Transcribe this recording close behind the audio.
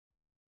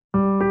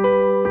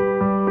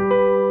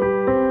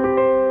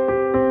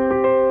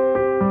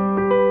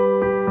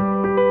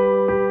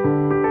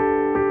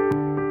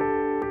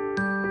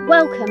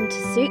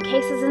to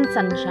Suitcases and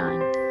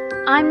Sunshine.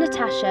 I'm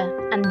Natasha,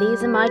 and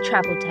these are my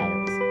travel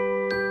tales.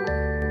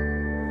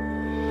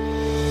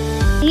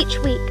 Each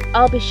week,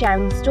 I'll be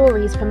sharing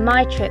stories from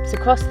my trips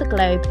across the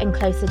globe and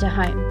closer to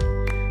home.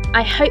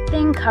 I hope they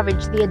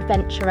encourage the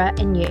adventurer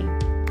in you.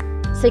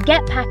 So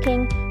get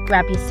packing,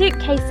 grab your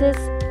suitcases,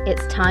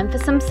 it's time for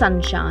some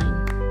sunshine.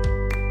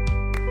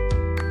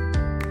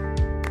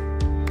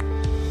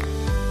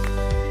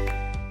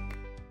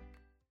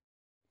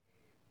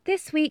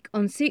 This week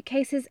on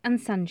Suitcases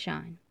and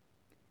Sunshine.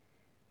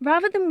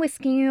 Rather than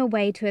whisking you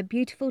away to a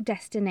beautiful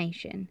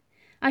destination,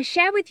 I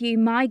share with you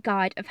my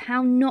guide of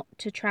how not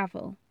to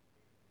travel.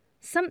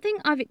 Something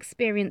I've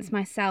experienced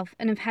myself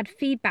and have had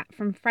feedback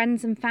from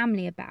friends and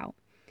family about,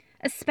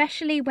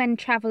 especially when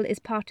travel is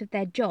part of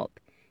their job,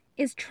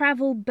 is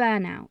travel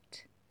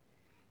burnout.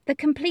 The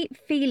complete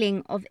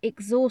feeling of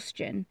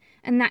exhaustion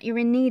and that you're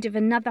in need of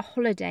another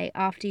holiday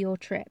after your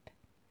trip.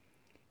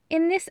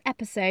 In this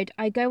episode,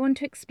 I go on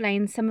to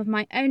explain some of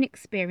my own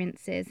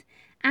experiences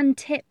and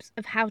tips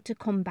of how to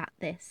combat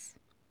this.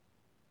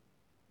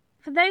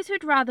 For those who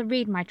would rather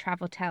read my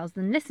travel tales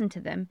than listen to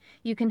them,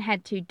 you can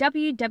head to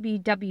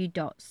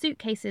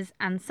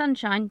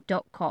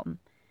www.suitcasesandsunshine.com,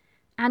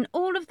 and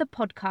all of the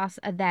podcasts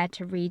are there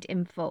to read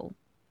in full.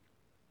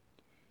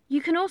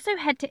 You can also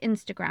head to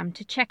Instagram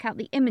to check out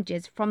the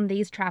images from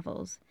these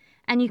travels,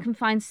 and you can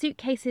find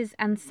Suitcases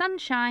and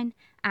Sunshine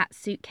at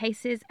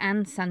Suitcases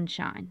and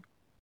Sunshine.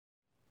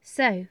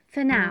 So,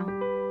 for now,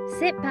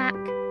 sit back,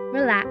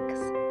 relax,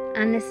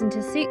 and listen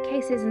to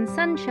Suitcases and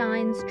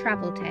Sunshine's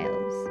travel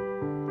tales.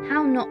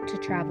 How not to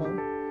travel,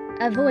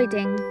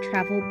 avoiding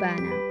travel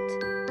burnout.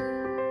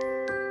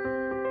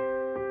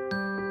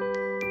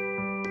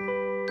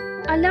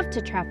 I love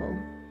to travel,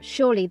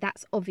 surely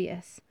that's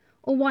obvious,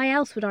 or why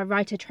else would I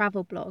write a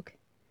travel blog?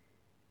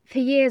 For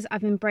years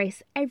I've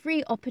embraced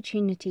every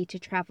opportunity to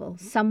travel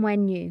somewhere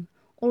new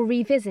or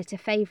revisit a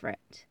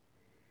favourite.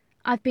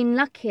 I've been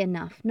lucky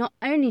enough not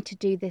only to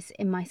do this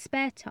in my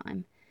spare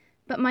time,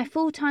 but my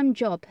full-time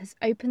job has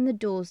opened the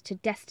doors to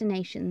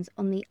destinations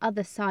on the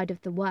other side of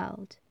the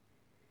world.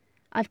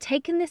 I've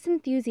taken this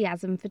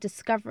enthusiasm for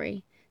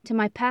discovery to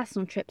my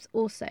personal trips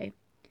also,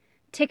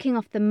 ticking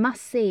off the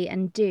must-see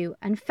and do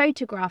and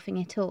photographing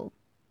it all.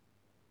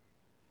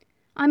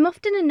 I'm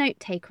often a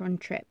note-taker on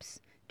trips,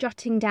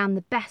 jotting down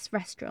the best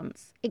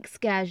restaurants,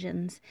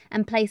 excursions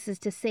and places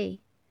to see.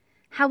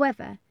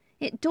 However,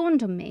 it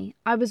dawned on me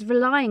I was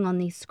relying on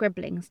these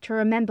scribblings to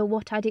remember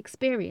what I'd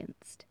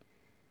experienced.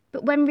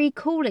 But when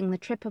recalling the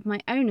trip of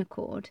my own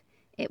accord,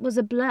 it was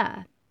a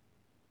blur.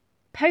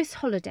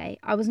 Post-holiday,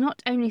 I was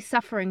not only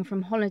suffering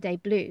from holiday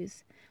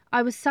blues,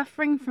 I was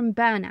suffering from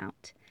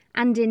burnout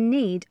and in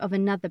need of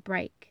another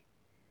break.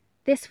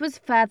 This was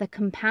further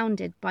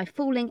compounded by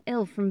falling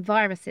ill from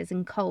viruses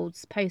and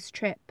colds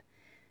post-trip,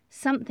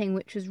 something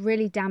which was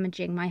really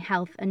damaging my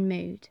health and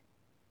mood.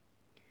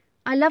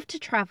 I loved to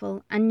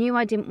travel and knew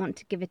I didn't want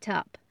to give it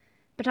up,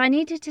 but I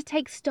needed to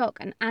take stock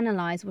and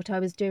analyse what I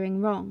was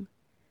doing wrong.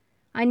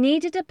 I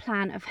needed a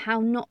plan of how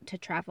not to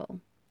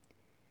travel.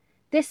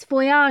 This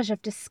voyage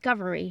of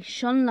discovery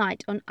shone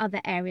light on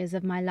other areas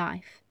of my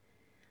life.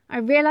 I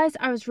realised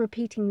I was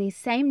repeating these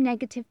same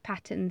negative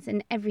patterns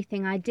in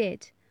everything I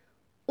did.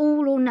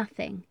 All or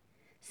nothing,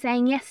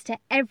 saying yes to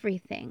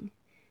everything,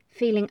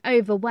 feeling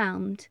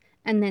overwhelmed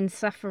and then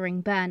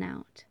suffering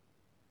burnout.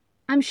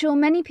 I'm sure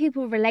many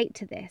people relate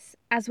to this,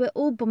 as we're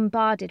all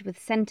bombarded with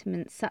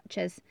sentiments such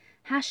as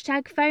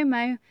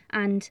 #FOMO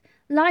and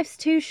life's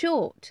too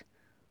short.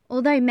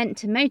 Although meant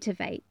to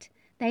motivate,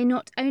 they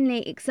not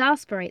only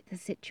exasperate the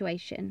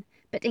situation,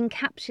 but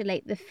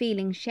encapsulate the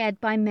feeling shared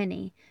by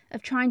many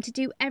of trying to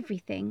do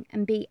everything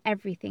and be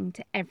everything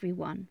to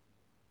everyone.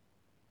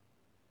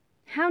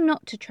 How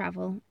not to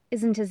travel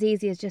isn't as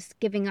easy as just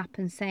giving up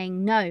and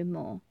saying no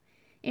more.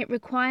 It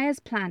requires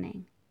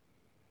planning.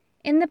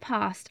 In the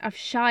past, I've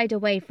shied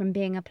away from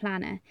being a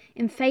planner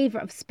in favour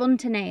of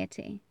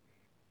spontaneity.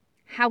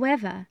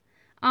 However,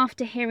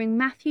 after hearing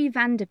Matthew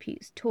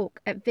Vanderput's talk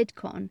at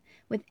VidCon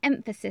with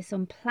emphasis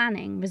on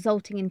planning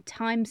resulting in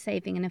time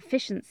saving and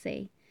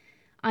efficiency,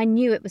 I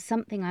knew it was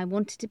something I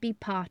wanted to be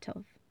part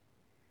of.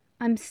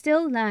 I'm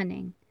still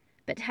learning,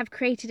 but have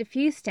created a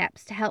few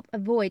steps to help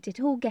avoid it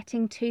all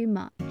getting too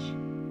much.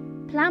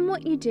 Plan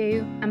what you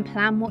do and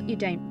plan what you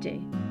don't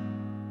do.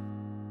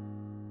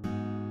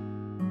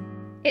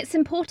 It's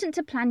important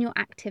to plan your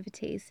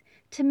activities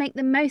to make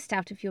the most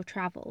out of your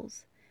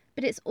travels,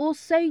 but it's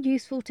also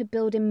useful to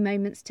build in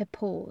moments to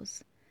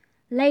pause.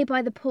 Lay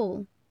by the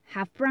pool,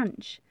 have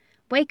brunch,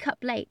 wake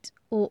up late,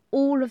 or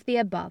all of the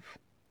above.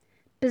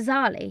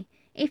 Bizarrely,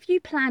 if you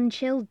plan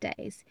chilled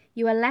days,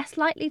 you are less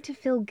likely to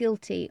feel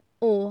guilty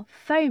or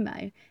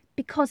FOMO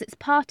because it's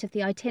part of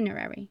the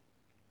itinerary.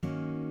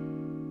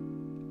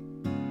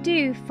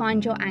 Do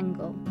find your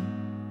angle.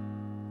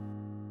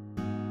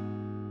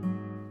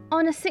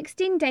 On a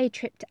 16-day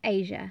trip to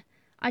Asia,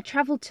 I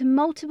travelled to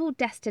multiple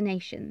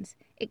destinations,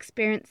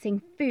 experiencing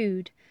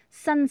food,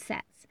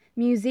 sunsets,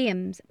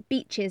 museums,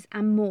 beaches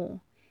and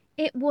more.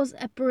 It was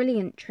a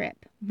brilliant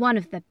trip, one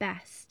of the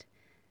best.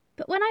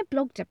 But when I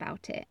blogged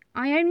about it,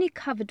 I only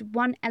covered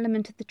one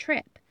element of the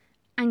trip,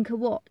 Angkor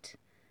Wat.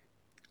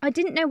 I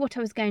didn't know what I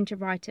was going to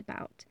write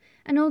about,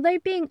 and although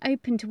being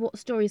open to what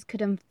stories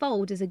could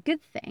unfold is a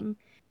good thing,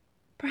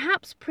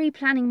 perhaps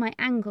pre-planning my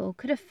angle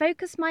could have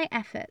focused my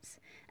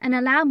efforts and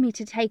allowed me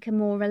to take a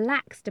more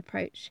relaxed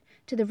approach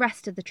to the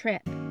rest of the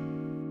trip.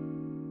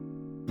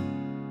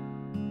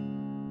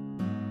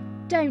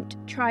 Don't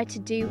try to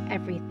do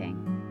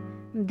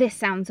everything. This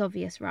sounds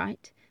obvious,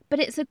 right? But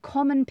it's a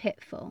common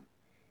pitfall.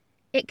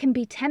 It can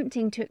be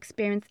tempting to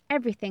experience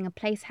everything a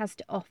place has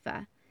to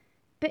offer,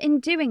 but in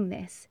doing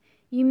this,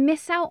 you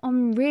miss out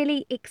on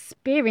really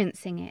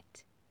experiencing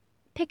it.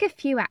 Pick a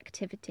few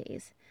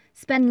activities.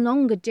 Spend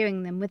longer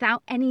doing them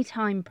without any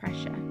time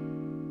pressure.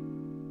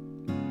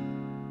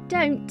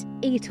 Don't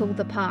eat all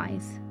the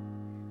pies.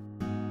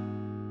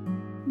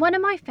 One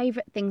of my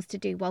favourite things to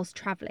do whilst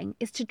travelling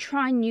is to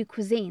try new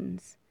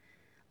cuisines.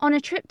 On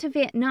a trip to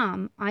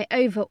Vietnam, I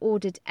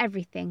over-ordered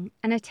everything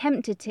and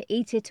attempted to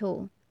eat it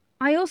all.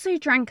 I also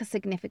drank a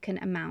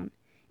significant amount.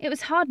 It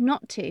was hard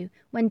not to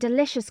when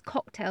delicious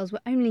cocktails were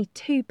only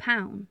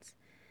 £2.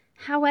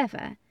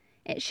 However,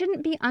 it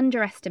shouldn't be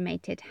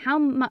underestimated how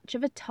much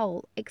of a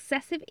toll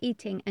excessive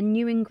eating and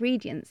new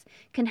ingredients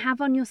can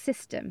have on your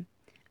system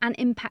and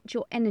impact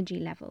your energy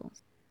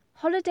levels.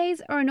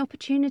 Holidays are an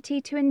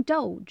opportunity to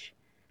indulge,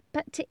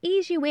 but to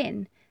ease you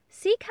in,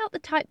 seek out the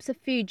types of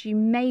food you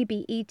may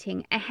be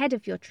eating ahead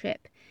of your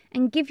trip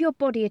and give your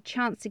body a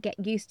chance to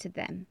get used to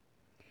them.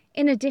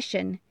 In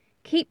addition,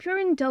 keep your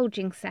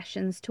indulging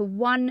sessions to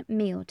one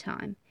meal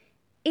time.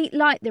 Eat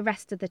light the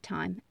rest of the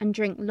time and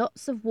drink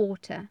lots of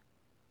water.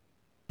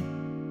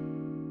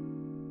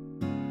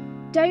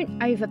 Don't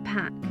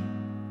overpack.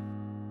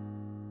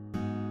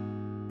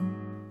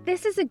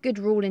 This is a good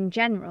rule in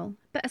general,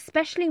 but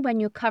especially when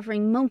you're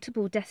covering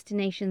multiple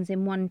destinations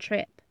in one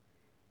trip.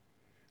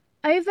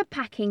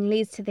 Overpacking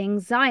leads to the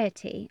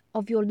anxiety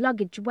of your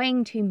luggage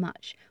weighing too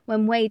much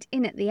when weighed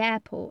in at the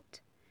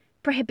airport,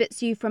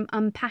 prohibits you from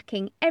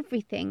unpacking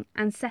everything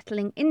and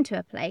settling into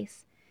a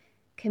place,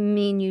 can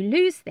mean you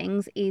lose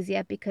things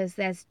easier because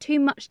there's too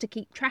much to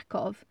keep track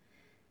of,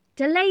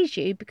 delays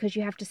you because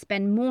you have to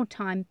spend more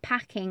time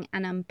packing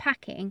and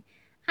unpacking,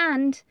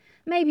 and,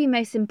 maybe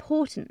most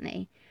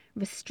importantly,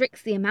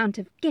 restricts the amount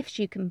of gifts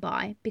you can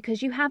buy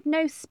because you have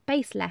no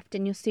space left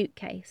in your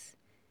suitcase.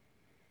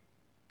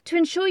 To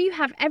ensure you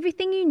have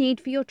everything you need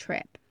for your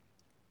trip,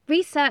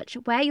 research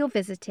where you're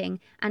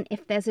visiting and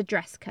if there's a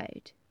dress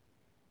code.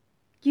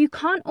 You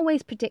can't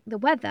always predict the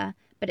weather,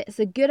 but it's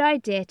a good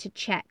idea to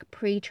check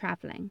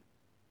pre-travelling.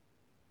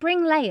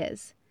 Bring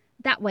layers.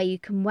 That way you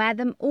can wear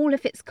them all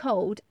if it's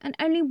cold and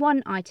only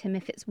one item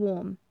if it's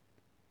warm.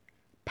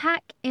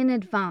 Pack in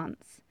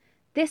advance.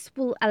 This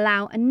will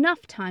allow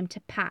enough time to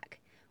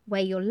pack,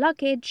 weigh your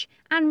luggage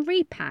and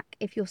repack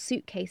if your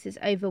suitcase is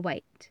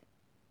overweight.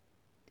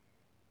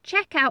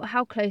 Check out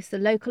how close the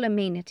local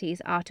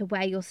amenities are to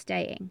where you're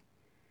staying.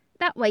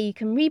 That way you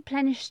can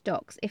replenish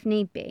stocks if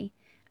need be,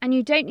 and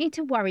you don't need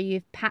to worry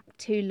you've packed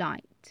too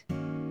light.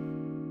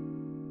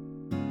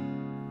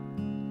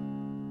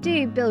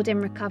 Do build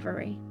in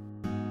recovery.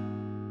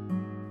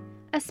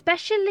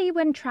 Especially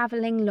when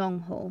travelling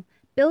long haul,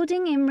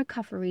 building in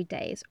recovery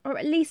days, or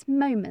at least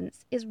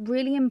moments, is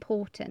really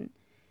important.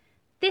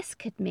 This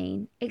could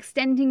mean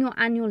extending your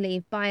annual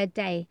leave by a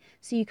day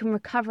so you can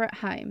recover at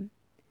home.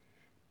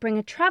 Bring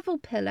a travel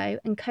pillow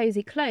and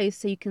cosy clothes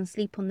so you can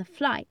sleep on the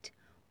flight,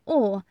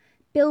 or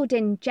build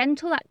in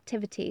gentle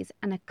activities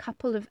and a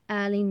couple of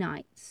early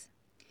nights.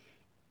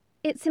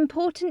 It's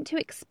important to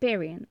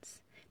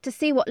experience, to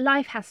see what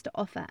life has to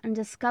offer and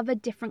discover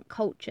different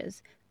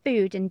cultures,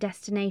 food and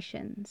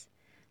destinations.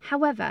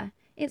 However,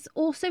 it's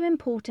also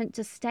important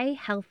to stay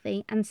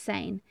healthy and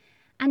sane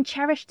and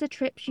cherish the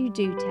trips you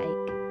do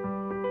take.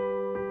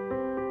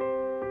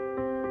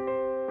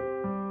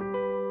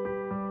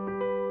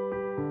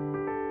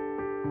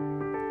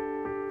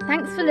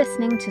 Thanks for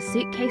listening to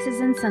Suitcases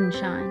and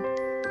Sunshine.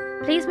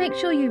 Please make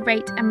sure you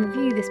rate and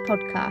review this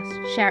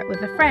podcast, share it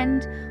with a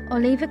friend, or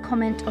leave a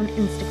comment on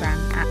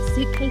Instagram at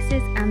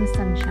Suitcases and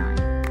Sunshine.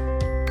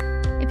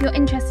 If you're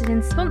interested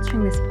in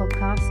sponsoring this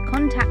podcast,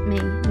 contact me,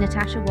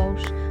 Natasha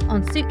Walsh,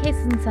 on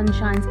Suitcases and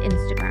Sunshine's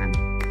Instagram,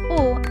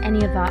 or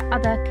any of our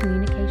other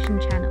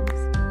communication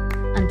channels.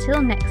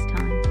 Until next time.